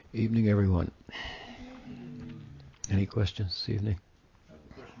Evening, everyone. Any questions this evening? I have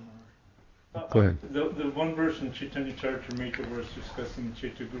a question. Go ahead. The one verse in Chaitanya Charitamrita where it's discussing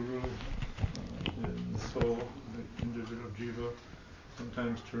Chaitya Guru, the soul, the individual jiva,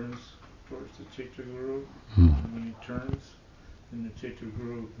 sometimes turns towards the Chaitya Guru, and when he turns, then the Chaitya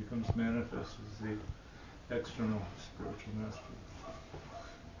Guru becomes manifest as the external spiritual master.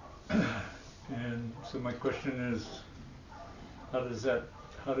 And so my question is, how does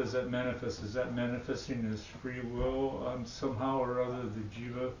that manifest? Is that manifesting as free will? Somehow or other, the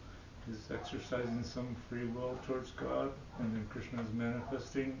jiva is exercising some free will towards God, and then Krishna is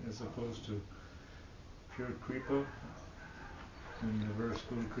manifesting, as opposed to pure kripa. And the verse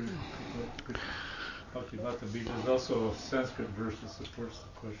Guru Kripa Bhakti May. There's also a Sanskrit verse that supports the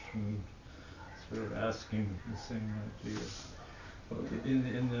question, sort of asking the same idea. Well,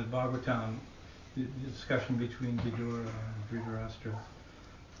 in the Bhagavatam, the discussion between Vidura and Dhritarashtra,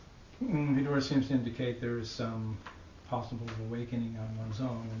 Vidura seems to indicate there is some possible awakening on one's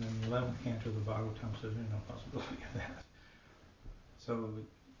own, and then the 11th canto of the Bhagavatam says there's no possibility of that. So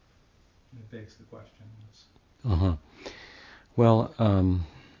it begs the question. Well,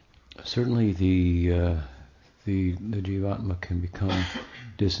 certainly the Jivatma can become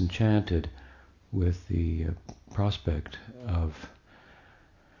disenchanted with the prospect of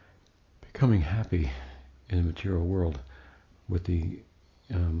becoming happy in the material world with the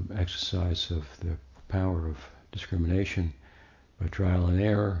exercise of the power of discrimination by trial and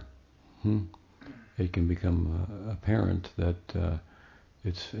error. It can become apparent that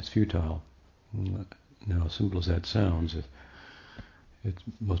it's futile. Now, as simple as that sounds,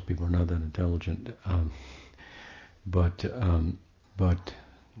 most people are not that intelligent, but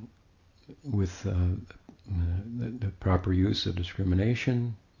with the proper use of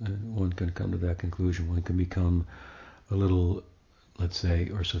discrimination, one can come to that conclusion. One can become a little, let's say,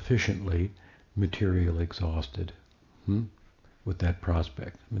 or sufficiently materially exhausted with that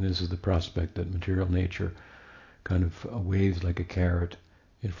prospect. I mean, this is the prospect that material nature kind of waves like a carrot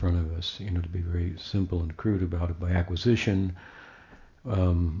in front of us, to be very simple and crude about it. By acquisition,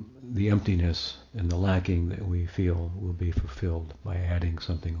 the emptiness and the lacking that we feel will be fulfilled by adding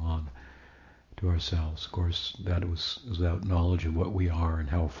something on to ourselves. Of course, that was without knowledge of what we are and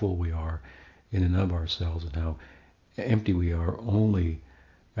how full we are in and of ourselves, and how empty we are only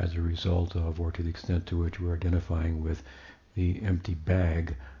as a result of, or to the extent to which we're identifying with, the empty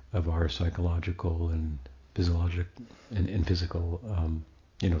bag of our psychological and physiological and physical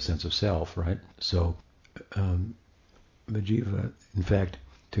sense of self, right? So the jiva, in fact,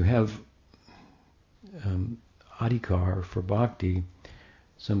 to have adhikar for bhakti,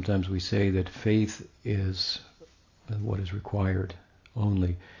 sometimes we say that faith is what is required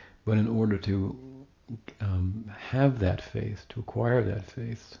only, but in order to have that faith, to acquire that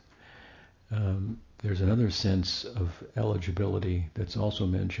faith, there's another sense of eligibility that's also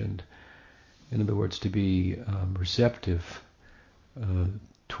mentioned. In other words, to be receptive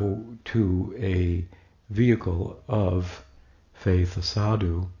to a vehicle of faith, a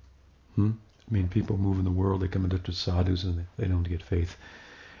sadhu. I mean, people move in the world, they come into sadhus and they don't get faith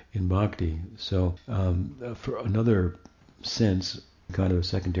in bhakti. So for another sense, kind of a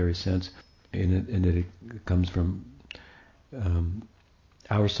secondary sense, in that it comes from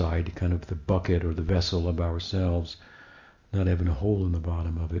our side, kind of the bucket or the vessel of ourselves, not having a hole in the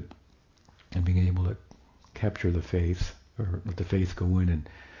bottom of it, and being able to capture the faith, or let the faith go in and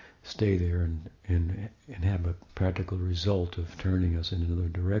stay there and have a practical result of turning us in another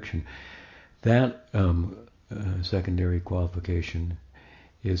direction. That secondary qualification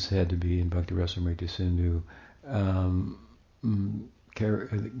is said to be in Bhakti Rasamrita Sindhu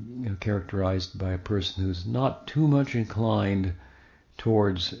characterized by a person who's not too much inclined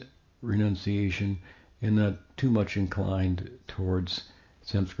towards renunciation and not too much inclined towards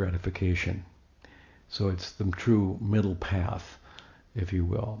sense gratification. So it's the true middle path, if you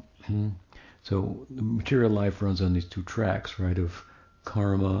will. So the material life runs on these two tracks, right, of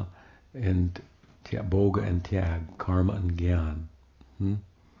karma and bhoga and tyag, karma and gyan.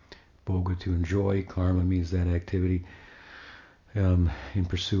 Bhoga, to enjoy; karma means that activity in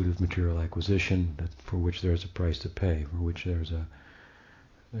pursuit of material acquisition, for which there's a price to pay, for which there's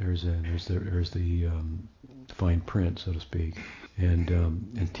the fine print, so to speak. And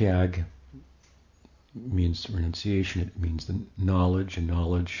tyag means renunciation. It means the knowledge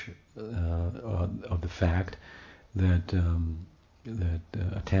of the fact that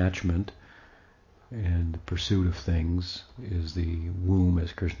attachment and pursuit of things is the womb,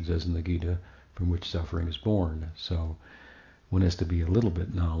 as Krishna says in the Gita, from which suffering is born. So one has to be a little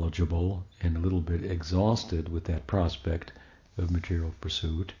bit knowledgeable and a little bit exhausted with that prospect of material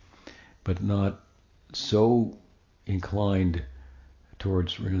pursuit, but not so inclined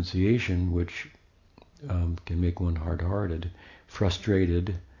towards renunciation, which can make one hard-hearted,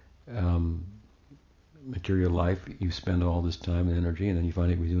 frustrated. Material life, you spend all this time and energy, and then you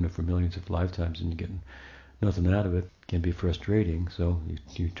find out you're doing it for millions of lifetimes, and you're getting nothing out of it. It can be frustrating. So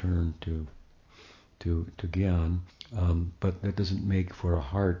you turn to Gyan, but that doesn't make for a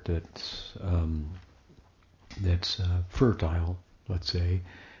heart that's fertile, let's say,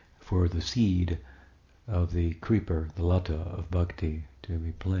 for the seed of the creeper, the lata of bhakti, to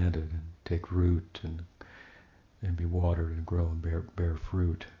be planted and take root and be watered and grow and bear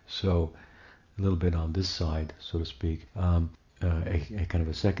fruit. So a little bit on this side, so to speak, a kind of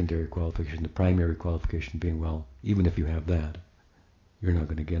a secondary qualification, the primary qualification being, well, even if you have that, you're not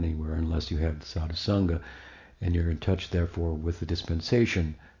going to get anywhere unless you have the sadhusanga, and you're in touch, therefore, with the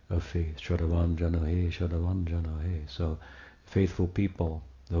dispensation of faith. Shadavanjana he. So faithful people,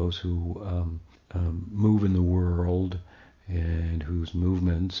 those who move in the world and whose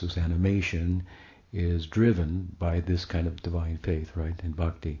movements, whose animation is driven by this kind of divine faith, right, in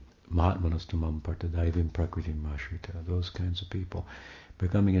bhakti. Mahatmanastamam partadaivim prakritim ashrita. Those kinds of people.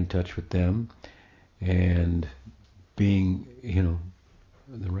 Becoming in touch with them and being,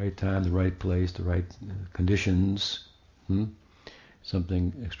 the right time, the right place, the right conditions,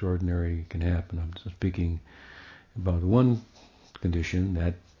 something extraordinary can happen. I'm speaking about one condition,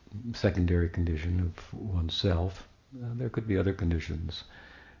 that secondary condition of oneself. There could be other conditions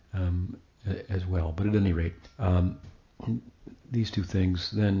as well, but at any rate, these two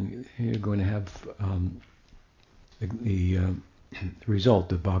things, then you're going to have the result,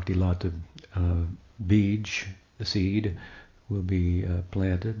 the bhakti lata bij, the seed, will be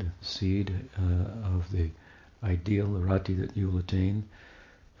planted, the seed of the ideal, the rati that you will attain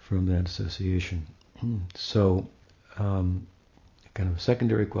from that association. So, kind of a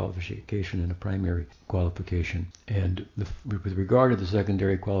secondary qualification and a primary qualification. And with regard to the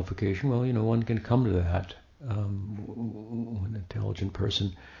secondary qualification, well, one can come to that. An intelligent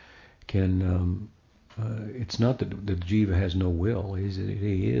person can, it's not that the jiva has no will,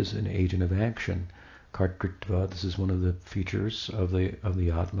 he is an agent of action. Kartritva, this is one of the features of the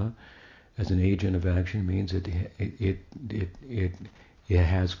Atma. As an agent of action means it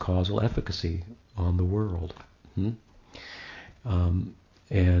has causal efficacy on the world.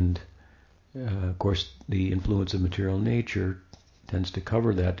 And of course, the influence of material nature tends to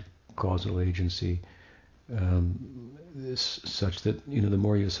cover that causal agency, such that the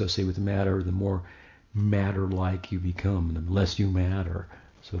more you associate with matter, the more matter-like you become, the less you matter,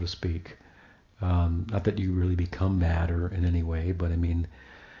 so to speak. Not that you really become matter in any way, but I mean,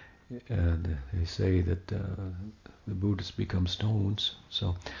 they say that the Buddhists become stones.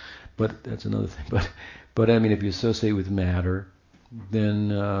 So, but that's another thing. But I mean, if you associate with matter,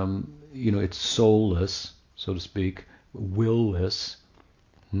 then it's soulless, so to speak, will-less.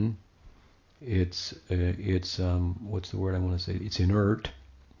 It's what's the word I want to say? It's inert.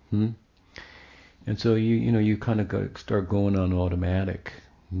 And so you kind of start going on automatic.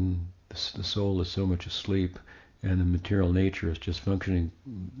 The soul is so much asleep, and the material nature is just functioning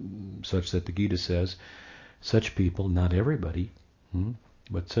such that the Gita says, such people, not everybody,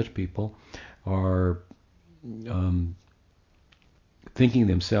 but such people are thinking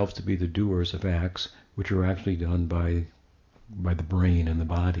themselves to be the doers of acts which are actually done by the brain and the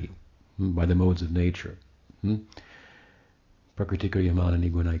body, by the modes of nature. Prakritika yamana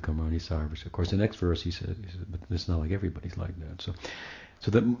nigunai karmani sarvas. Of course, the next verse he says, but it's not like everybody's like that. So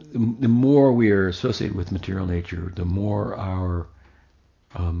the more we are associated with material nature, the more our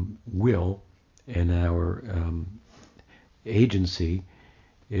will and our agency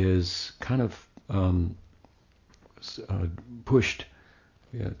is kind of pushed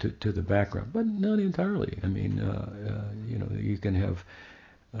to the background, but not entirely. I mean, you can have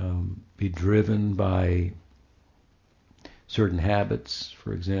be driven by certain habits,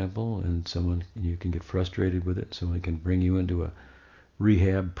 for example, and you can get frustrated with it. Someone can bring you into a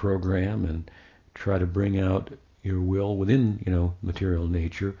rehab program and try to bring out your will within, material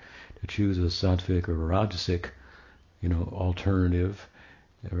nature to choose a sattvic or a rajasic, alternative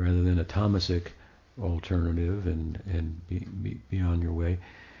rather than a tamasic alternative and be on your way.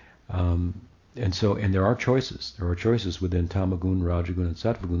 And there are choices. There are choices within tamagun, rajagun, and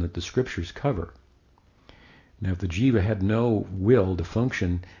sattvagun that the scriptures cover. Now, if the jiva had no will to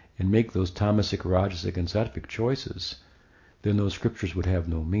function and make those tamasic, rajasic, and sattvic choices, then those scriptures would have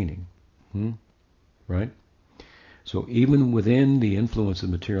no meaning. Right? So even within the influence of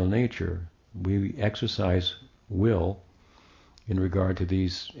material nature, we exercise will in regard to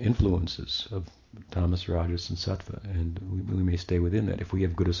these influences of tamas, rajas, and sattva, and we may stay within that. If we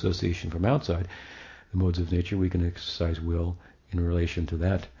have good association from outside the modes of nature, we can exercise will in relation to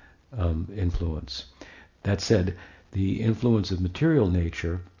that influence. That said, the influence of material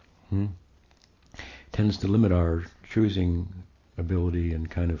nature tends to limit our choosing ability and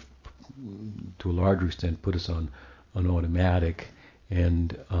kind of, to a larger extent, put us on automatic.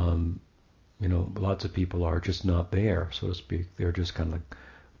 And lots of people are just not there, so to speak. They're just kind of like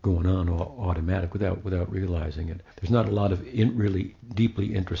going on automatic without realizing it. There's not a lot of really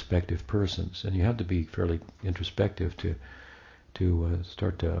deeply introspective persons, and you have to be fairly introspective to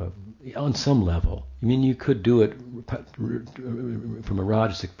start to, on some level. I mean, you could do it from a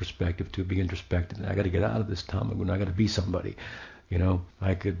rajasic perspective to be introspective. I got to get out of this tama guna. I got to be somebody.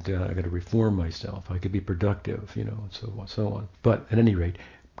 I got to reform myself. I could be productive. And so on. But at any rate,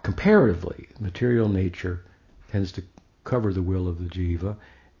 comparatively, material nature tends to cover the will of the jiva,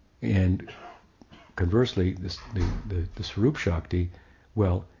 and conversely, the Swarup Shakti,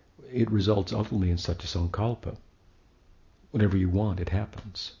 well, it results ultimately in Satya Sankalpa. Whatever you want, it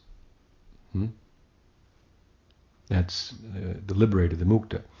happens. That's the liberated, the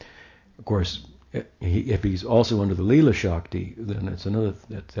mukta. Of course, if he's also under the Leela Shakti, then that's another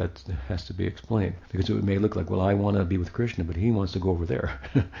that has to be explained. Because it may look like, well, I want to be with Krishna, but he wants to go over there.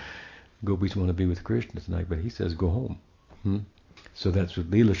 Gopis want to be with Krishna tonight, but he says go home. So that's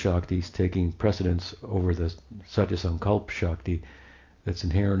what Leela Shakti is taking precedence over the Satya Sankalpa Shakti that's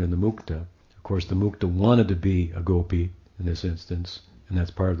inherent in the mukta. Of course, the mukta wanted to be a gopi in this instance, and that's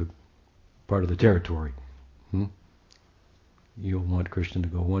part of the territory. You'll want Krishna to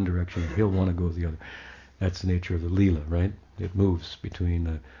go one direction, he'll want to go the other. That's the nature of the Leela, right? It moves between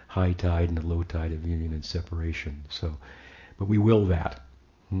the high tide and the low tide of union and separation. So, but we will that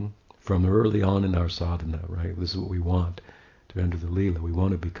from early on in our sadhana, right? This is what we want to enter the Leela. We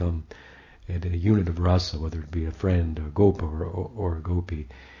want to become a unit of rasa, whether it be a friend, a gopa, or a gopi,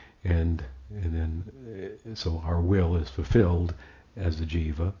 and then so our will is fulfilled as the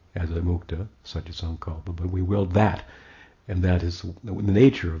jiva, as a mukta, satya sankalpa. But we will that. And that is, the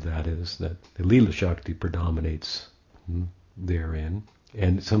nature of that is that the Leela Shakti predominates therein.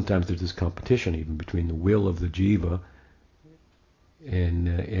 And sometimes there's this competition even between the will of the jiva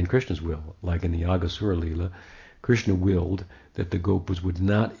and Krishna's will. Like in the Aghasura Leela, Krishna willed that the gopas would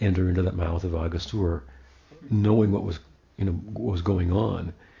not enter into the mouth of Aghasura, knowing what was going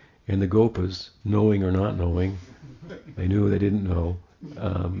on. And the gopas, knowing or not knowing, they knew they didn't know.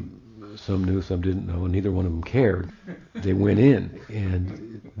 Some knew, some didn't know, and neither one of them cared. They went in,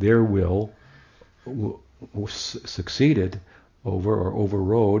 and their will succeeded over or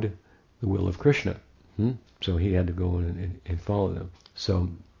overrode the will of Krishna. So he had to go in and follow them. So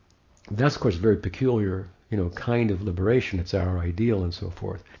that's, of course, very peculiar, kind of liberation. It's our ideal and so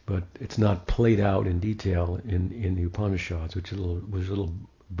forth. But it's not played out in detail in the Upanishads, which was a little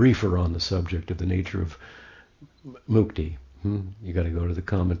briefer on the subject of the nature of mukti. You got to go to the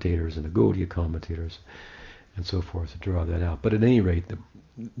commentators and the Gaudiya commentators and so forth to draw that out. But at any rate,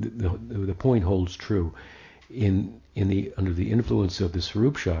 the point holds true. Under the influence of the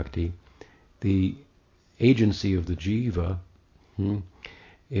Swarup Shakti, the agency of the jiva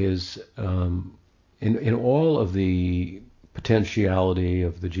is in all of the potentiality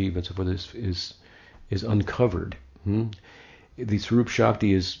of the jiva and so forth is uncovered. The Swarup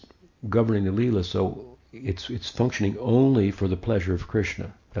Shakti is governing the Leela, so it's functioning only for the pleasure of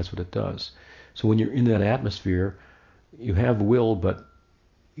Krishna. That's what it does. So when you're in that atmosphere, you have will, but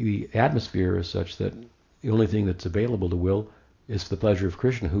the atmosphere is such that the only thing that's available to will is the pleasure of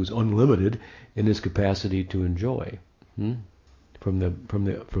Krishna, who's unlimited in his capacity to enjoy. From the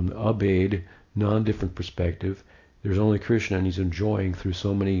abed, non-different perspective, there's only Krishna, and he's enjoying through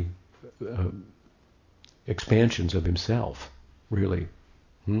so many expansions of himself, really.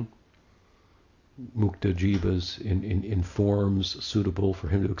 Mukta jivas in forms suitable for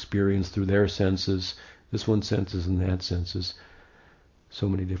him to experience through their senses, this one's senses and that senses, so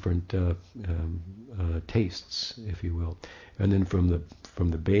many different tastes, if you will. And then from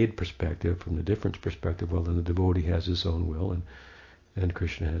the Bade perspective, from the difference perspective, well, then the devotee has his own will, and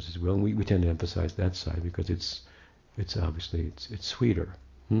Krishna has his will, and we tend to emphasize that side because it's obviously it's sweeter.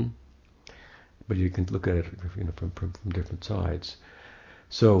 But you can look at it from different sides.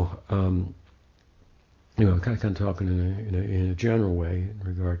 So. Kind of talking in a general way in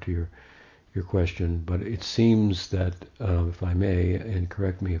regard to your question, but it seems that, if I may, and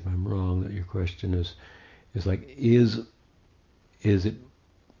correct me if I'm wrong, that your question is like, is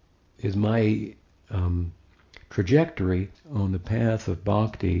my trajectory on the path of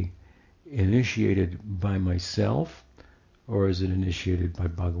bhakti initiated by myself, or is it initiated by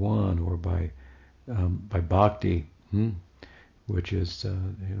Bhagwan or by by Bhakti, which is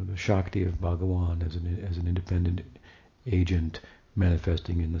the Shakti of Bhagavan as an independent agent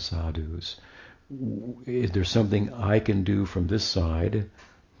manifesting in the sadhus. Is there something I can do from this side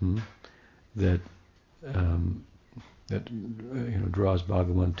that draws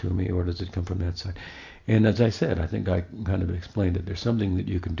Bhagavan to me, or does it come from that side? And as I said, I think I kind of explained it. There's something that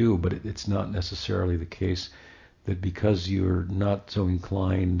you can do, but it's not necessarily the case that because you're not so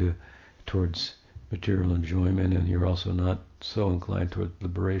inclined towards material enjoyment, and you're also not so inclined towards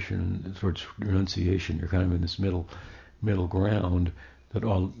liberation and towards renunciation, you're kind of in this middle ground, that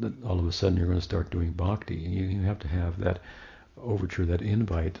all of a sudden you're going to start doing bhakti. You have to have that overture, that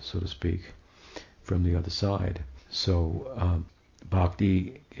invite, so to speak, from the other side. So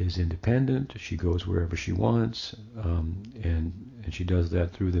bhakti is independent. She goes wherever she wants, and she does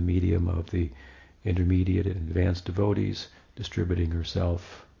that through the medium of the intermediate and advanced devotees, distributing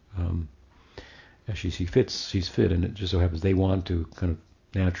herself as she sees fit, and it just so happens they want to kind of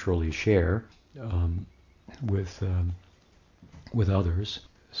naturally share with others.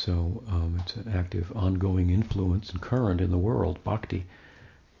 So it's an active, ongoing influence and current in the world, bhakti,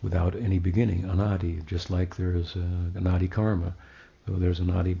 without any beginning, anadi, just like there's anadi karma. So there's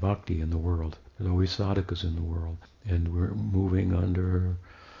anadi bhakti in the world. There's always sadhakas in the world, and we're moving under,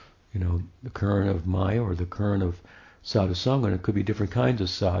 the current of Maya or the current of sadhu sangha, and it could be different kinds of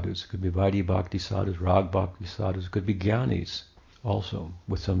sadhus. It could be Vaidhi bhakti sadhus, rag bhakti sadhus. It could be jnanis also,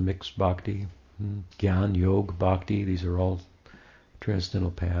 with some mixed bhakti, jnana, yoga, bhakti. These are all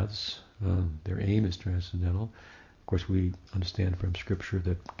transcendental paths. Their aim is transcendental. Of course, we understand from scripture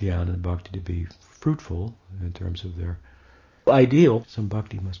that jnana and bhakti to be fruitful in terms of their ideal. Some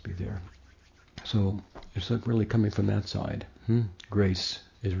bhakti must be there. So it's not really coming from that side. Grace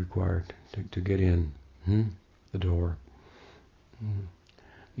is required to get in the door.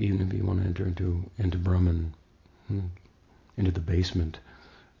 Even if you want to enter into Brahman, into the basement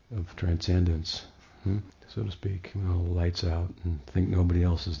of transcendence, so to speak, lights out and think nobody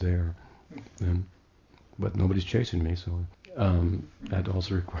else is there, but nobody's chasing me, so that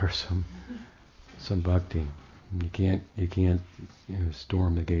also requires some bhakti. You can't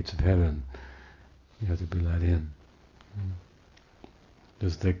storm the gates of heaven. You have to be let in.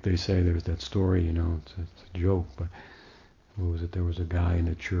 Just like they say, there's that story, it's a joke, but what was it? There was a guy in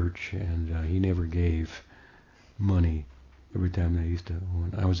a church, and he never gave money. Every time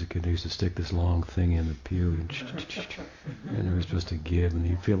when I was a kid, they used to stick this long thing in the pew, and they were supposed to give, and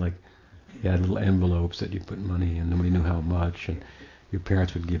you feel like you had little envelopes that you put money in. Nobody knew how much, and your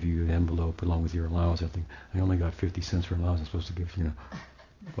parents would give you an envelope along with your allowance. I think I only got 50 cents for allowance. I'm supposed to give,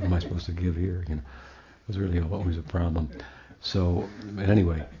 what am I supposed to give here? It was really always a problem. So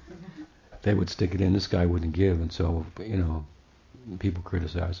anyway, they would stick it in. This guy wouldn't give, and so people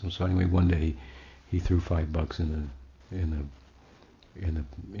criticized him. So anyway, one day he threw $5 in the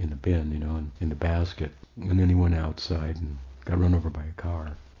bin, in the basket, and then he went outside and got run over by a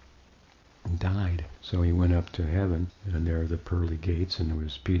car and died. So he went up to heaven, and there are the pearly gates, and there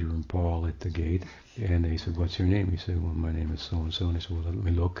was Peter and Paul at the gate, and they said, "What's your name?" He said, "Well, my name is so and so." And they said, "Well, let me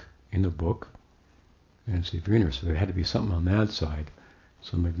look in the book and see if you're in here." So there had to be something on that side,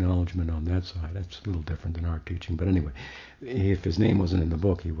 some acknowledgement on that side. That's a little different than our teaching, but anyway, if his name wasn't in the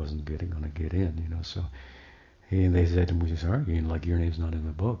book, he wasn't going to get in, So they said to him, "We are arguing like your name's not in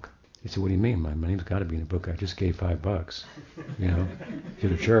the book." He said, "What do you mean? My name's got to be in the book. I just gave $5, to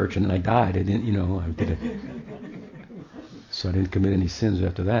the church, and then I died. I didn't, so I didn't commit any sins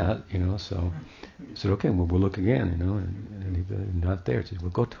after that, So he said, "Okay, well, we'll look again, and he not there." He said,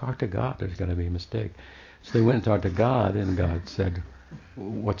 "Well, go talk to God. There's got to be a mistake." So they went and talked to God, and God said,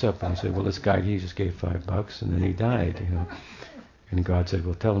 "What's up?" And he said, "Well, this guy, he just gave $5, and then he died, And God said,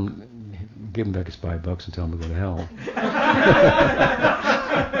 "Well, tell him, give him back his $5 and tell him to go to hell."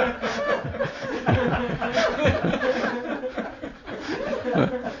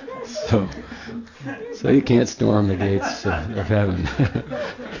 So you can't storm the gates of heaven.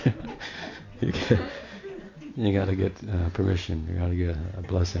 You got to get permission. You got to get a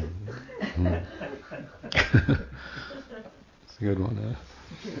blessing. It's a good one.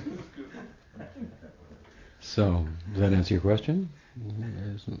 So, does that answer your question?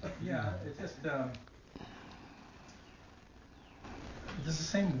 Yeah, it's just it's the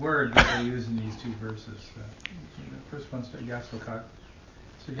same word that they use in these two verses. The first one's yasvakat.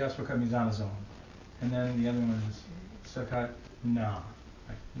 So yasvakat means on his own, and then the other one is sakat na,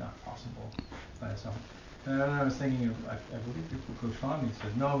 like not possible by his own. And then I was thinking of, I believe Goswami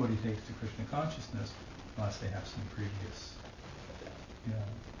said nobody takes to Krishna consciousness unless they have some previous,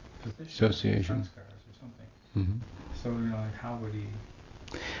 position, association, sanskars or something. Mm-hmm. So like how would he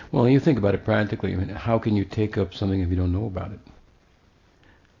Well, you think about it practically. I mean, how can you take up something if you don't know about it?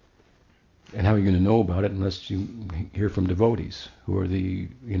 And how are you going to know about it unless you hear from devotees who are the,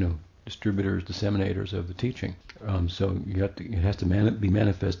 distributors, disseminators of the teaching? So it has to be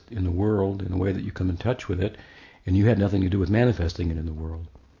manifest in the world in a way that you come in touch with it, and you had nothing to do with manifesting it in the world.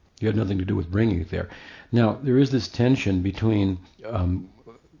 You had nothing to do with bringing it there. Now, there is this tension between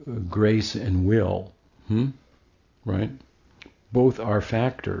grace and will, right? Both are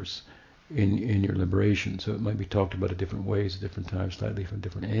factors in your liberation, so it might be talked about at different ways, at different times, slightly from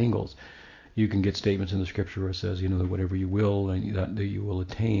different angles. You can get statements in the scripture where it says, that whatever you will, and that you will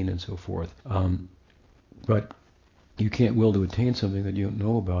attain, and so forth. But you can't will to attain something that you don't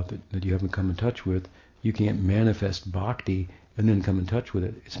know about, that you haven't come in touch with. You can't manifest bhakti and then come in touch with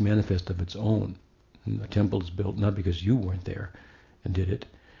it. It's manifest of its own. And the temple is built not because you weren't there and did it.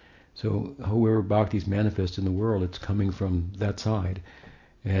 So however bhakti is manifest in the world, it's coming from that side.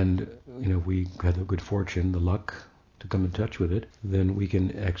 And we had the good fortune, the luck to come in touch with it, then we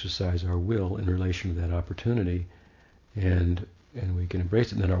can exercise our will in relation to that opportunity, and we can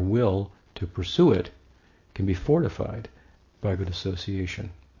embrace it. And then our will to pursue it can be fortified by good association.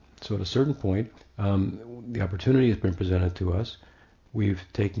 So at a certain point, the opportunity has been presented to us. We've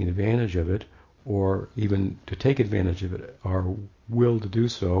taken advantage of it, or even to take advantage of it, our will to do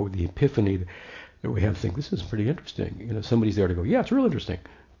so, the epiphany that we have to think, this is pretty interesting. Somebody's there to go, yeah, it's real interesting.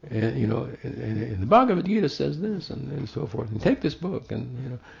 And, and the Bhagavad Gita says this, and so forth. And take this book,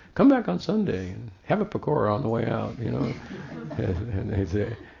 and, come back on Sunday, and have a pakora on the way out,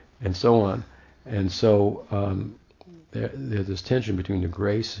 and so on. And so there's this tension between the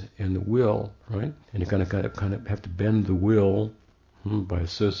grace and the will, right? And you kind of have to bend the will by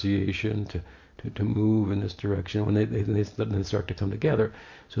association to move in this direction when they start to come together.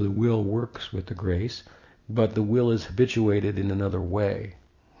 So the will works with the grace, but the will is habituated in another way.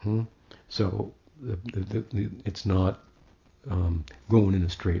 So it's not going in a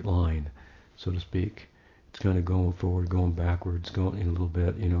straight line, so to speak. It's kind of going forward, going backwards, going in a little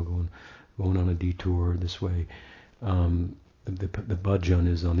bit, going on a detour this way. The bhajan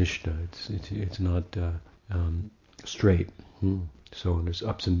is anishta. It's not straight. So there's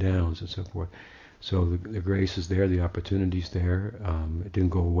ups and downs and so forth. So the grace is there, the opportunity's there. It didn't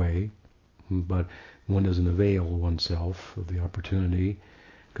go away, but one doesn't avail oneself of the opportunity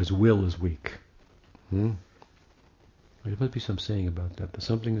because will is weak. There must be some saying about that. The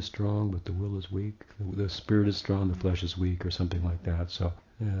something is strong, but the will is weak. The spirit is strong, the flesh is weak, or something like that. So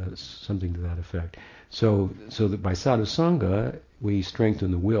something to that effect. So that by sadhu sangha we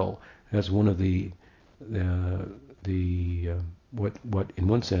strengthen the will. That's one of what in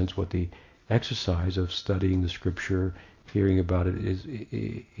one sense what the exercise of studying the scripture, hearing about it is.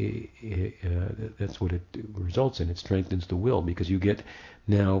 That's what it results in. It strengthens the will because you get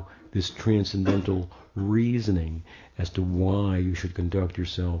now this transcendental reasoning as to why you should conduct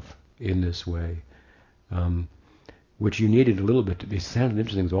yourself in this way, which you needed a little bit. It sounded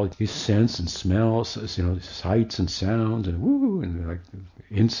interesting with all these scents and smells, sights and sounds, and like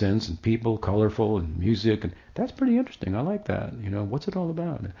incense and people, colorful and music, and that's pretty interesting. I like that. What's it all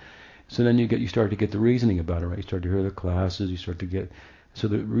about? So then you start to get the reasoning about it, right? You start to hear the classes. You start to get. So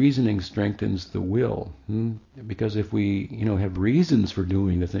the reasoning strengthens the will, because if we, have reasons for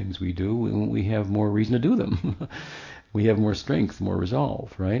doing the things we do, we have more reason to do them. We have more strength, more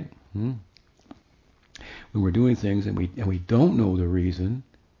resolve, right? When we're doing things and we don't know the reason,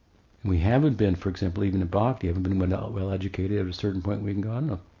 and we haven't been, for example, even in bhakti, haven't been well educated, at a certain point we can go, I don't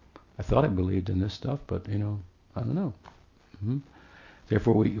know, I thought I believed in this stuff, but I don't know.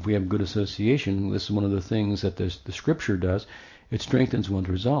 Therefore, if we have good association, this is one of the things that the scripture does. It strengthens one's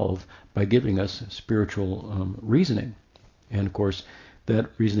resolve by giving us spiritual reasoning. And of course, that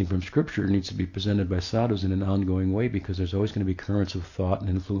reasoning from scripture needs to be presented by sadhus in an ongoing way, because there's always going to be currents of thought and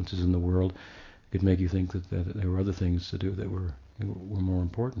influences in the world that could make you think that there were other things to do that were more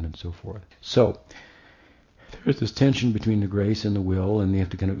important and so forth. So there's this tension between the grace and the will, and you have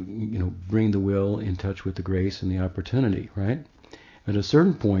to kind of bring the will in touch with the grace and the opportunity, right? At a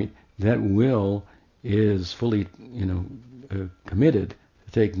certain point, that will is fully, committed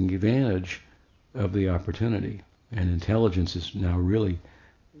to taking advantage of the opportunity, and intelligence is now really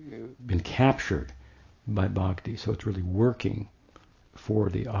been captured by bhakti. So it's really working for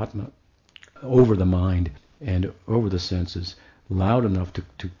the atma over the mind and over the senses, loud enough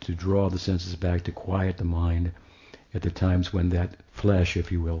to draw the senses back, to quiet the mind at the times when that flesh,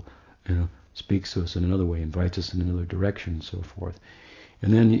 if you will, speaks to us in another way, invites us in another direction, and so forth.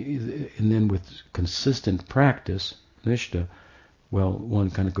 And then with consistent practice, nishta, well, one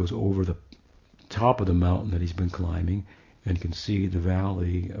kind of goes over the top of the mountain that he's been climbing, and can see the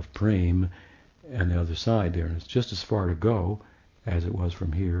valley of Prem and the other side there. And it's just as far to go as it was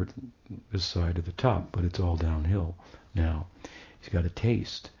from here, this side of the top, but it's all downhill now. He's got a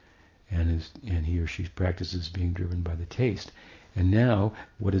taste, and he or she practices being driven by the taste. And now,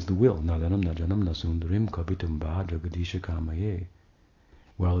 what is the will? Nadanam najanam nasundarim kavitum ba jagadisha kamaye.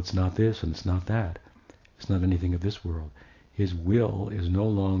 Well, it's not this and it's not that. It's not anything of this world. His will is no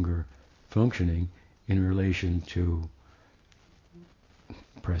longer functioning in relation to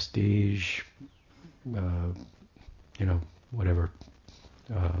prestige, whatever,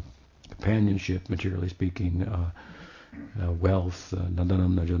 companionship, materially speaking, wealth,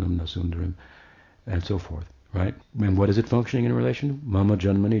 nadanam najanam nasundarim, and so forth, right? And what is it functioning in relation? Mama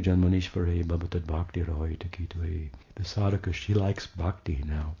janmani janmanishvare babhatad bhakti rahoy takitve. The sadhaka, she likes bhakti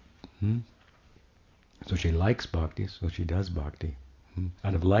now. So she likes bhakti, so she does bhakti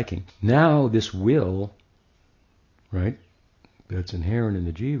out of liking. Now this will, right, that's inherent in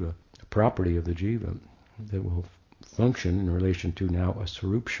the jiva, a property of the jiva, that will function in relation to now a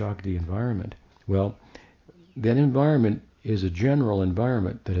Sarup Shakti environment. Well, that environment is a general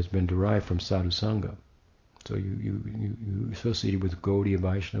environment that has been derived from sadhu sangha. So you associated with Gaudiya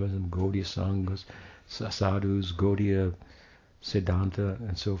Vaishnavism, Gaudiya Sanghas, sadhus, Gaudiya Siddhanta,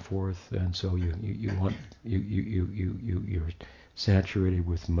 and so forth. And so you're saturated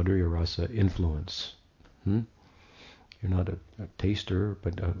with Madhurya Rasa influence. You're not a taster,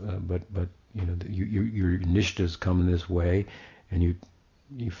 but your nishtas come in this way, and you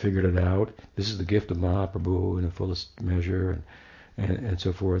figured it out. This is the gift of Mahaprabhu in the fullest measure, and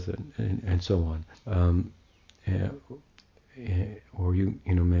so forth, and so on. Or you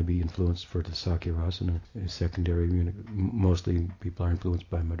may be influenced for the Sakya Rasa, and secondary. Mostly people are influenced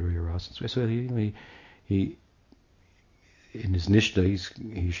by Madhurya Rasa. So he in his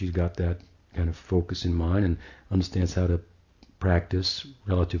nishta, she's got that kind of focus in mind and understands how to practice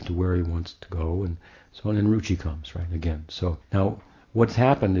relative to where he wants to go, and so on. And ruchi comes, right, again. So now what's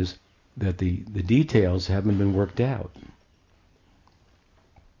happened is that the details haven't been worked out.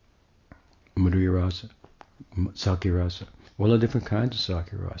 Madhurya Rasa, Sakya Rasa. Well, there are different kinds of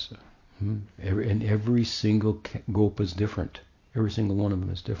Sakya Rasa. Every single gopa is different. Every single one of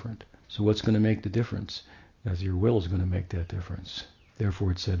them is different. So what's going to make the difference? As your will is going to make that difference. Therefore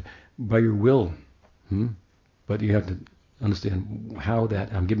it said, by your will, but you have to understand how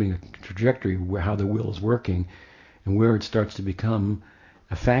that, I'm giving a trajectory where how the will is working and where it starts to become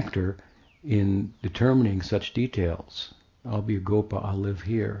a factor in determining such details. I'll be a gopa, I'll live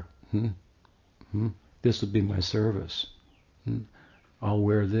here. This will be my service. I'll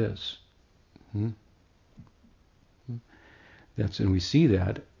wear this. And we see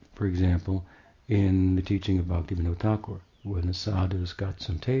that, for example, in the teaching of Bhaktivinoda Thakur. When the sadhu's got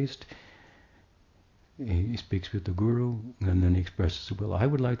some taste, he speaks with the guru, and then he expresses, well, I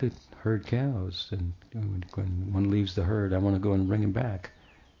would like to herd cows, and when one leaves the herd, I want to go and bring him back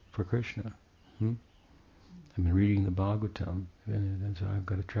for Krishna. I've been reading the Bhagavatam, and so I've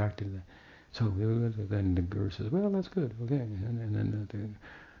got attracted to that. So then the guru says, well, that's good, okay. And then,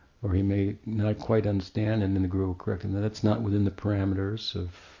 or he may not quite understand, and then the guru will correct him. That's not within the parameters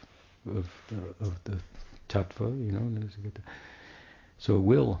of the tattva, So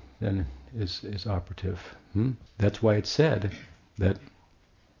will then is operative. That's why it's said that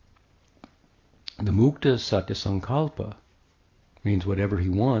the mukta satya sankalpa means whatever he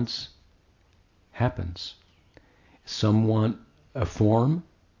wants happens. Some want a form,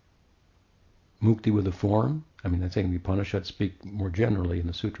 mukti with a form. I mean, that's saying the Upanishads speak more generally in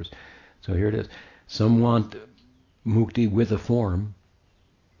the sutras. So here it is. Some want mukti with a form.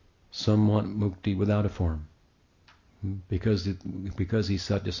 Some want mukti without a form. Because he's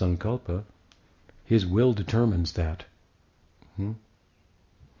satya sankalpa, his will determines that.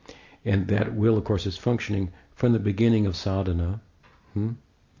 And that will, of course, is functioning from the beginning of sadhana, when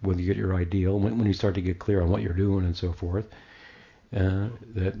you get your ideal, when you start to get clear on what you're doing and so forth,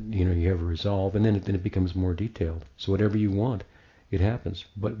 that you have a resolve, and then it becomes more detailed. So whatever you want, it happens.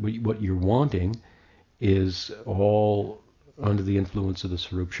 But what you're wanting is all under the influence of the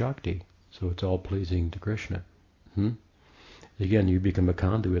Sarup Shakti. So it's all pleasing to Krishna. Again, you become a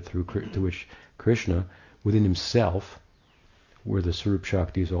conduit through which Krishna, within himself, where the Sarup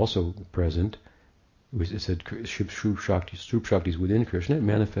Shakti is also present, it said Sarup Shakti is within Krishna, it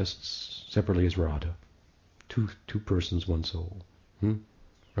manifests separately as Radha. Two persons, one soul.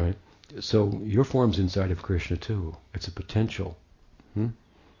 Right? So your form's inside of Krishna too. It's a potential.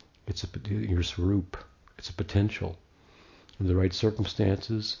 It's your Sarup. It's a potential. In the right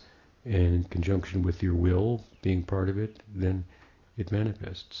circumstances, and in conjunction with your will being part of it, then it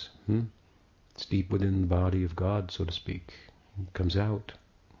manifests. It's deep within the body of God, so to speak. It comes out,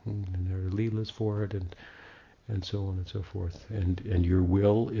 and there are leelas for it, and so on and so forth. And your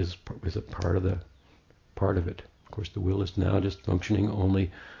will is a part of it. Of course, the will is now just functioning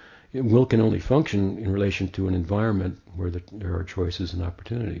only. Will can only function in relation to an environment where there are choices and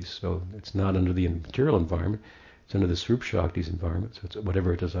opportunities. So it's not under the material environment. It's under the Srup Shakti's environment. So it's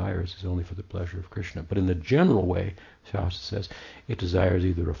whatever it desires is only for the pleasure of Krishna. But in the general way, Shastra says, it desires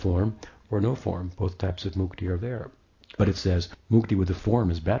either a form or no form. Both types of mukti are there. But it says mukti with a form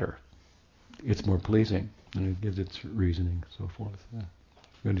is better. It's more pleasing. And it gives its reasoning, so forth. Yeah.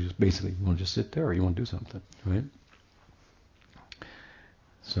 You want to just sit there, or you want to do something, right?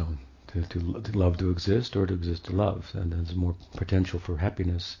 So to love to exist, or to exist to love, and there's more potential for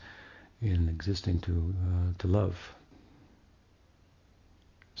happiness in existing to love.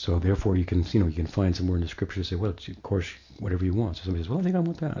 So therefore, you can find somewhere in the scripture to say, well, it's, of course, whatever you want. So somebody says, well, I think I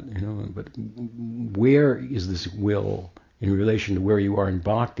want that, But where is this will in relation to where you are in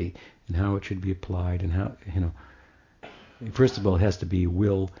bhakti, and how it should be applied, and how First of all, it has to be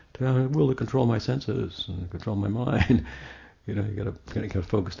will to control my senses and control my mind. You got to kind of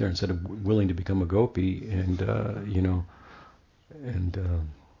focus there instead of willing to become a gopi and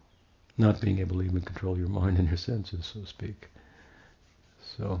not being able to even control your mind and your senses, so to speak.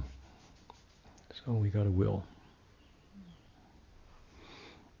 So we got a will.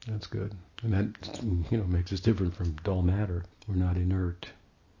 That's good, and that makes us different from dull matter. We're not inert.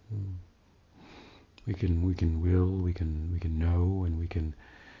 We can will, we can know, and we can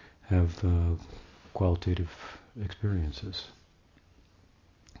have qualitative experiences.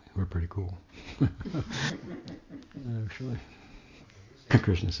 We're pretty cool. Actually,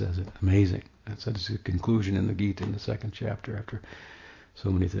 Krishna says it. Amazing. That's the conclusion in the Gita in the second chapter. After so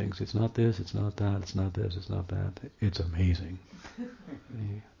many things, it's not this, it's not that, it's not this, it's not that. It's amazing.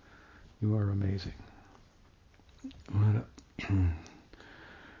 You are amazing.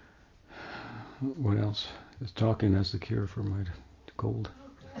 What else? Is talking as the cure for my cold?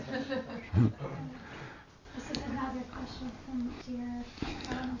 This is another question from dear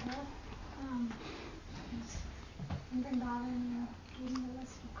Ananda. I'm Vrindavan, giving a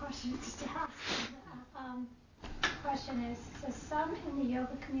list of questions to ask. The question is, so some in the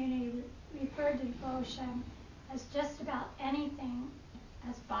yoga community refer to devotion as just about anything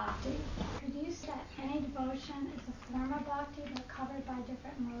as bhakti. Could you say that any devotion is a form of bhakti but covered by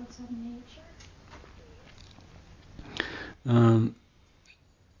different modes of nature?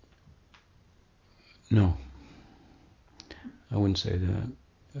 No, I wouldn't say that.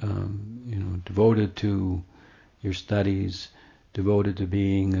 Devoted to your studies, devoted to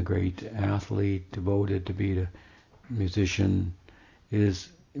being a great athlete, devoted to be a musician, is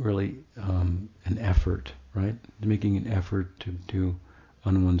really an effort, right? Making an effort to do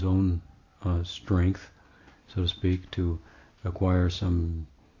on one's own strength, so to speak, to acquire some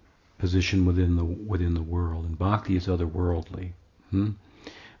position within the world. And bhakti is otherworldly.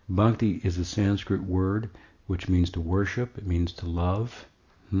 Bhakti is a Sanskrit word which means to worship. It means to love,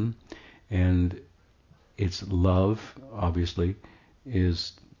 and its love, obviously,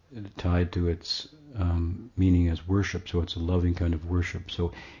 is tied to its meaning as worship. So it's a loving kind of worship.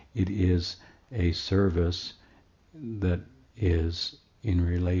 So it is a service that is in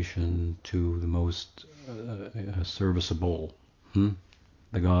relation to the most serviceable,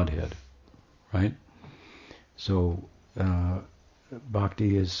 the Godhead, right? So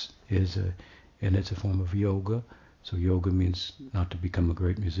bhakti is and it's a form of yoga. So yoga means not to become a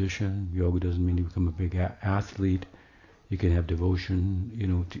great musician. Yoga doesn't mean to become a big athlete. You can have devotion,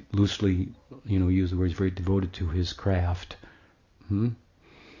 to loosely, use the words very devoted to his craft.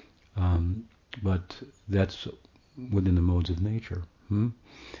 But that's within the modes of nature.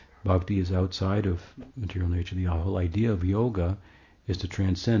 Bhakti is outside of material nature. The whole idea of yoga is to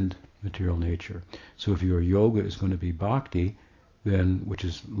transcend material nature. So if your yoga is going to be bhakti, then, which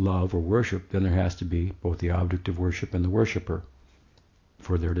is love or worship, then there has to be both the object of worship and the worshipper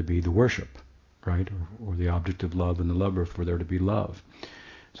for there to be the worship, right? Or the object of love and the lover for there to be love.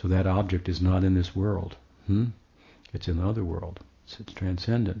 So that object is not in this world. It's in the other world. It's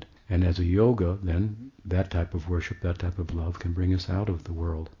transcendent. And as a yoga, then, that type of worship, that type of love can bring us out of the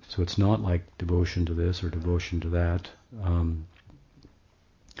world. So it's not like devotion to this or devotion to that.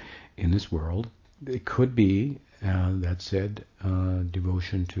 In this world, it could be, that said,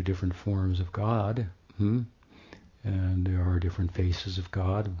 devotion to different forms of God. And there are different faces of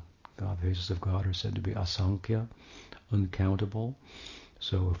God. Faces of God are said to be asankhya, uncountable.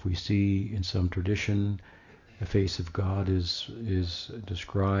 So if we see in some tradition the face of God is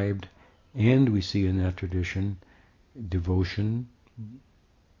described, and we see in that tradition devotion,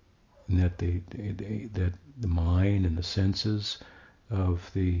 and that that the mind and the senses of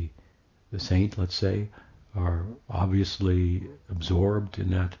the saint, let's say, are obviously absorbed in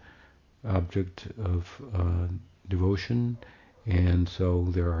that object of devotion, and so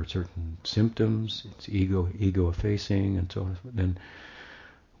there are certain symptoms. It's ego effacing, and so on. Then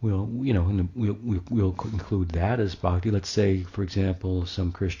we'll include that as bhakti. Let's say, for example,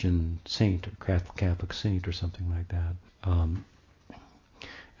 some Christian saint or Catholic saint or something like that.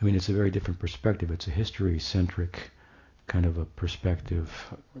 I mean, it's a very different perspective. It's a history-centric kind of a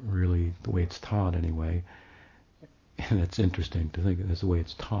perspective, really, the way it's taught anyway. And that's interesting to think that's the way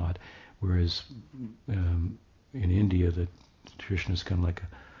it's taught. Whereas in India, the tradition is kind of like a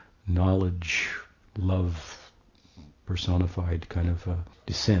knowledge, love, personified kind of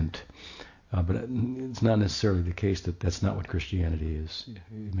descent. But it's not necessarily the case that that's not what Christianity is.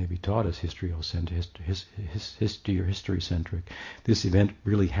 It may be taught as history-centric. This event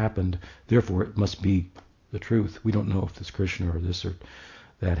really happened, therefore it must be the truth. We don't know if this Krishna or this or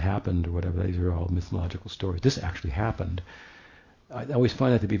that happened or whatever. These are all mythological stories. This actually happened. I always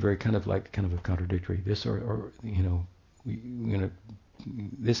find that to be very kind of a contradictory. This or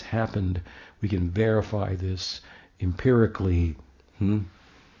this happened. We can verify this empirically.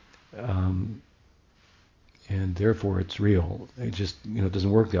 And therefore it's real. It just it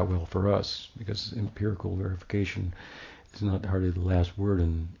doesn't work that well for us because empirical verification is not hardly the last word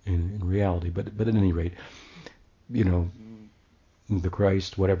in reality. But at any rate, the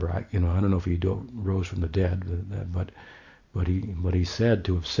Christ, whatever. I don't know if he rose from the dead, but he said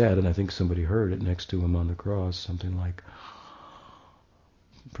to have said, and I think somebody heard it next to him on the cross, something like,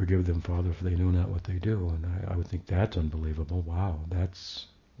 "Forgive them, Father, for they know not what they do." And I would think that's unbelievable. Wow, that's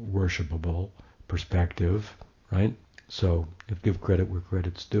worshipable perspective, right? So give credit where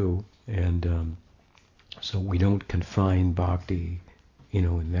credit's due, and so we don't confine bhakti,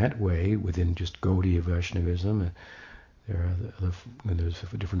 in that way within just Gaudiya Vaishnavism. There's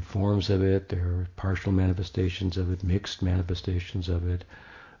different forms of it. There are partial manifestations of it, mixed manifestations of it,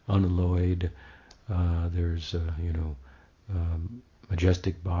 unalloyed. There's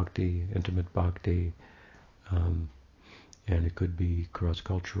majestic bhakti, intimate bhakti. And it could be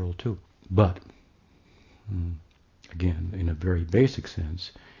cross-cultural too. But, again, in a very basic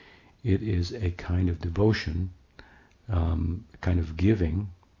sense, it is a kind of devotion, a kind of giving.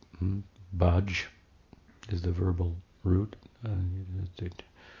 Bhaj is the verbal root, to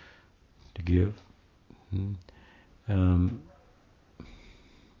give.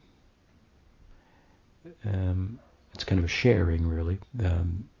 It's kind of a sharing, really,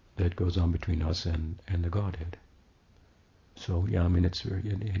 that goes on between us and the Godhead. So yeah, I mean it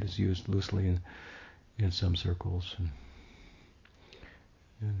is used loosely in some circles,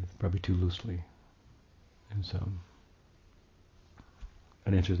 and probably too loosely in some.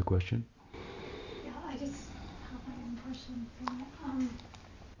 That answers the question. Yeah, I just have my own question from it.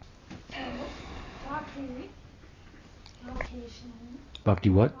 So bhakti location. Bhakti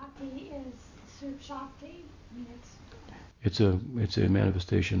what? Bhakti is Swarup Shakti. I mean it's a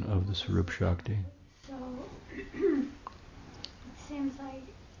manifestation of the Swarup Shakti. So it seems like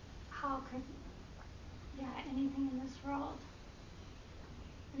how could anything in this world?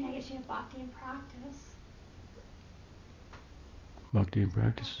 I mean, I guess you have bhakti in practice. Bhakti in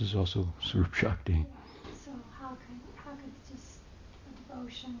practice is also Swarup Shakti. So how could just a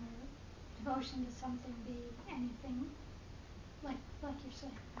devotion to something be anything like you're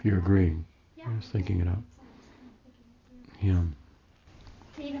saying? You're agreeing. Yeah. I was thinking it out. Yeah.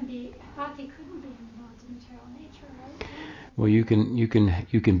 To even be bhakti couldn't be in the modes of material nature, right? Well, you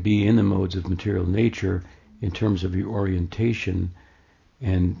can be in the modes of material nature in terms of your orientation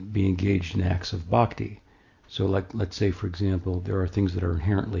and be engaged in acts of bhakti. So let's say, for example, there are things that are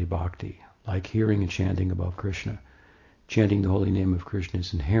inherently bhakti, like hearing and chanting about Krishna. Chanting the holy name of Krishna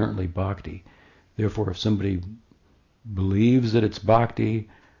is inherently bhakti. Therefore, if somebody believes that it's bhakti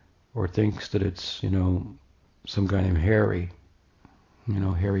or thinks that it's, some guy named Hari,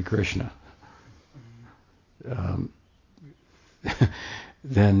 Hari Krishna,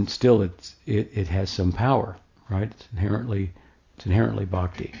 then still it has some power, right? It's inherently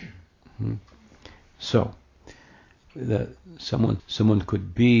bhakti. So that someone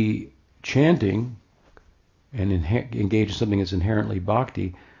could be chanting and engage in something that's inherently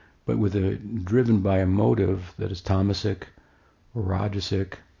bhakti, but driven by a motive that is tamasic or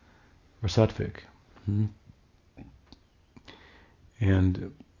rajasic or sattvic.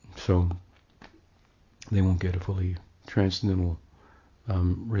 And so they won't get a fully transcendental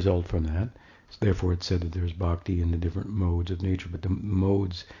result from that. So therefore it's said that there's bhakti in the different modes of nature, but the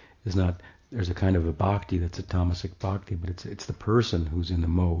modes is not there's a kind of a bhakti that's a tamasic bhakti, but it's the person who's in the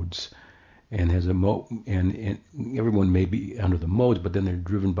modes and has a and everyone may be under the modes, but then they're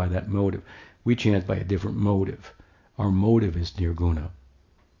driven by that motive. We chant by a different motive. Our motive is nirguna,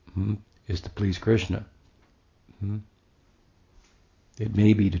 is to please Krishna. It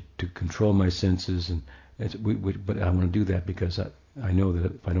may be to control my senses, and but I want to do that because I know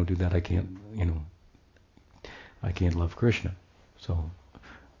that if I don't do that, I can't love Krishna. So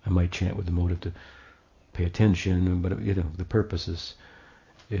I might chant with the motive to pay attention, but the purpose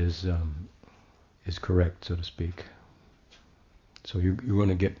is correct, so to speak. So you're going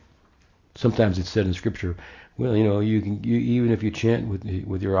to get. Sometimes it's said in Scripture, well, you even if you chant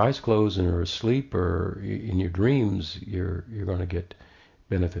with your eyes closed and are asleep or in your dreams, you're going to get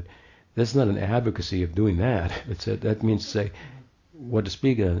benefit. That's not an advocacy of doing that. That means to say what to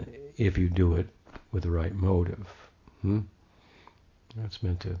speak of if you do it with the right motive. That's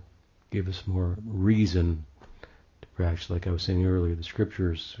meant to give us more reason to practice. Like I was saying earlier, the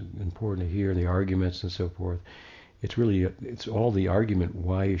Scripture is important to hear, the arguments and so forth. It's all the argument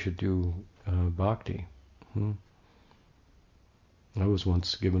why you should do bhakti. I was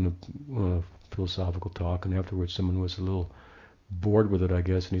once given a philosophical talk, and afterwards someone was a little bored with it, I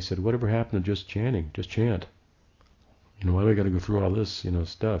guess, and he said, "Whatever happened to just chanting? Just chant. Why do I got to go through all this,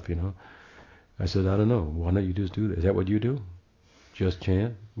 stuff? I said, I don't know. Why don't you just do that? Is that what you do? Just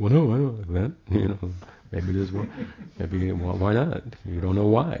chant? Well, no, I don't like that. Maybe it is. Maybe why not? You don't know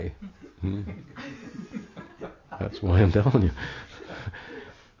why. That's why I'm telling you.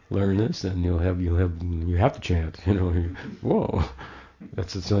 Learn this, and you have to chant. Whoa,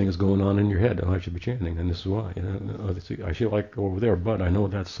 that's the thing that's going on in your head. Oh, I should be chanting, and this is why. I should like go over there, but I know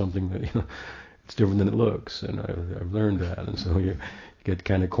that's something that it's different than it looks, and I've learned that, and so you get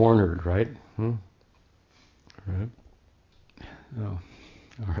kind of cornered, right? Right. Oh,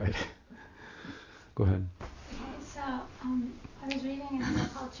 all right. Go ahead. Okay, so I was reading in the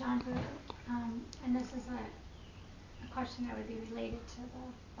book called Chandra, and this is a question that would be related to the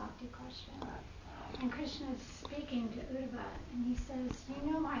bhakti question. And Krishna is speaking to Uddhava, and he says,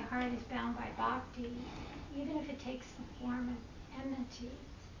 my heart is bound by bhakti, even if it takes the form of enmity.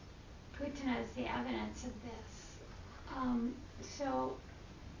 Putana is the evidence of this.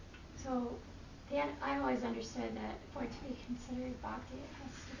 I always understood that for it to be considered bhakti, it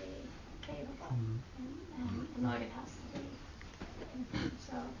has to be favorable, and the motive has to be.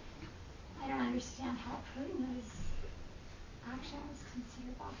 So I don't understand how Putana's action is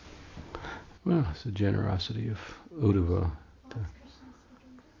considered bhakti. Well, it's the generosity of Uddhava.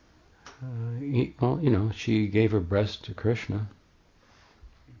 She gave her breast to Krishna,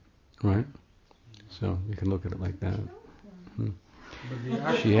 right? So you can look at it like that.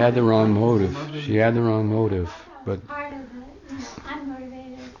 She had the wrong motive. But part of the,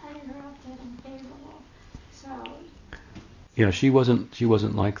 unmotivated, uninterrupted, and favorable. So. Yeah, she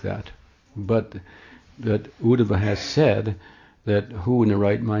wasn't like that. But that Uddhava has said that who in the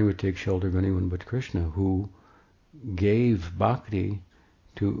right mind would take shelter of anyone but Krishna, who gave bhakti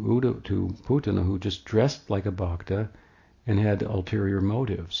to Putana, who just dressed like a bhakta and had ulterior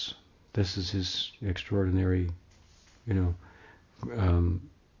motives. This is his extraordinary,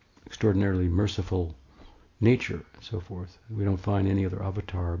 extraordinarily merciful nature and so forth. We don't find any other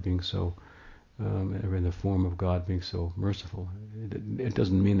avatar being so, in the form of God being so merciful. It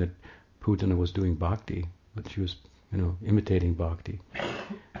doesn't mean that Putana was doing bhakti, but she was, imitating bhakti.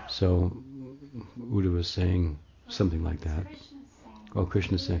 So Uddhava was saying something like that.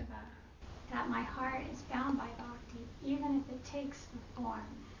 Krishna's saying that my heart is bound by bhakti, even if it takes the form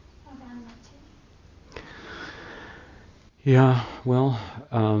of enmity. Yeah, well,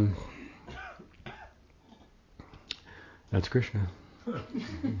 that's Krishna.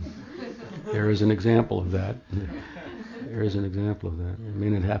 There is an example of that. It may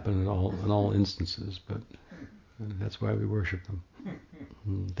not happen in all instances, but that's why we worship him.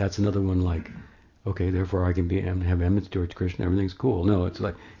 That's another one like, okay, therefore I can have enmity towards Krishna, everything's cool. No, it's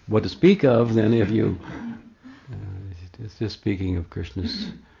like, what to speak of then if you... it's just speaking of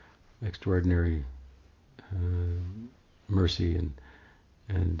Krishna's extraordinary mercy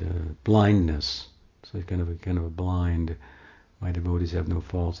and blindness. So kind of a blind. My devotees have no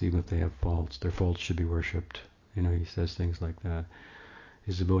faults, even if they have faults. Their faults should be worshipped. He says things like that.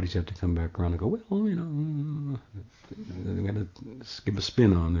 His devotees have to come back around and go, well, I'm going to give a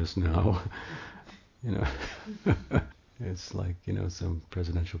spin on this now. It's like, some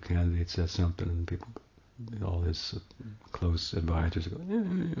presidential candidate says something and people, all his close advisors go, yeah,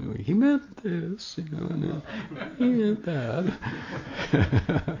 he meant this, he meant that.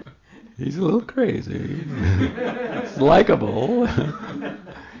 He's a little crazy. It's likable.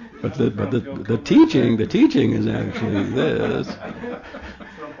 But the teaching is actually this.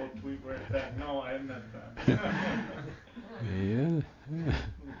 Trump will tweet right back. No, I meant that. Yeah.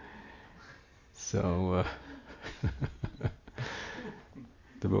 So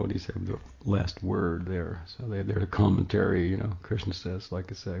devotees have the last word there. So they're a commentary. Krishna says,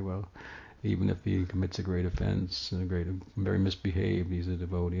 like I say, well, even if he commits a great offense, very misbehaved, he's a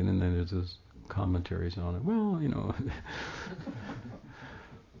devotee, and then there's this commentaries on it. Well,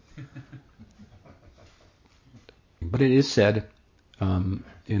 But it is said in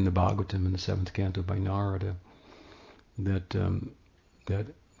the Bhagavatam, in the 7th canto by Narada, that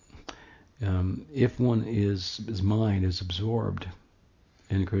if his mind is absorbed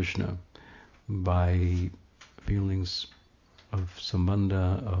in Krishna by feelings of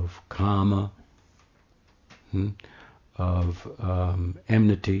sambandha, of kama, of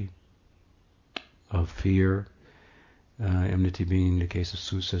enmity, of fear, enmity being the case of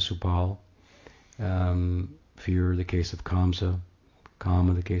Susa, Supal, fear the case of Kamsa,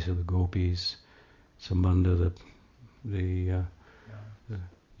 kama the case of the gopis, sambandha the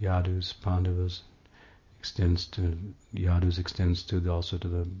Yadus, Pandavas, extends also to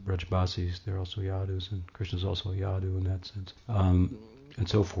the Brajbasis. They're also Yadus, and Krishna's also a Yadu in that sense, and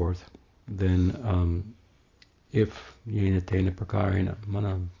so forth. Then, if yena tena prakarena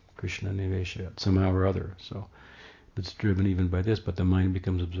mana Krishna niveshayat, somehow or other, so it's driven even by this, but the mind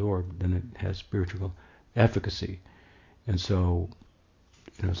becomes absorbed, then it has spiritual efficacy, and so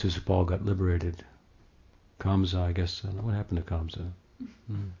Sisupal got liberated. Kamsa, I guess, I don't know what happened to Kamsa.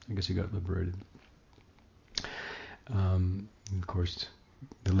 I guess he got liberated. Of course,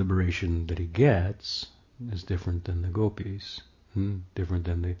 the liberation that he gets is different than the gopis, different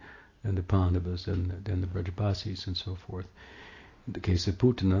than the Pandavas and the Brajbasis and so forth. In the case of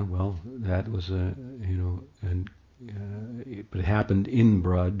Putana, well, that was it happened in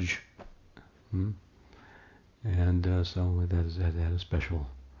Braj, and so that had a special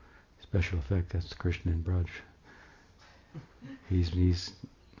effect. That's Krishna in Braj. He's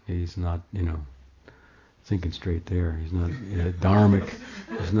not thinking straight there. He's not in a dharmic.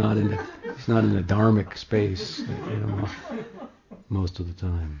 He's not in a dharmic space, most of the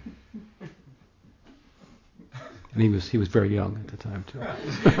time. And he was very young at the time too.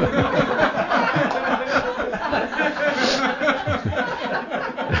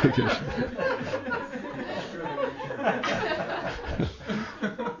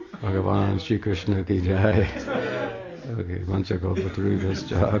 Bhagavan Shri Krishna ki jai. Okay, Vancha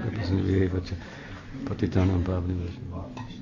Kalpatarubhyascha Kripasiniveva Patitanam Pavani.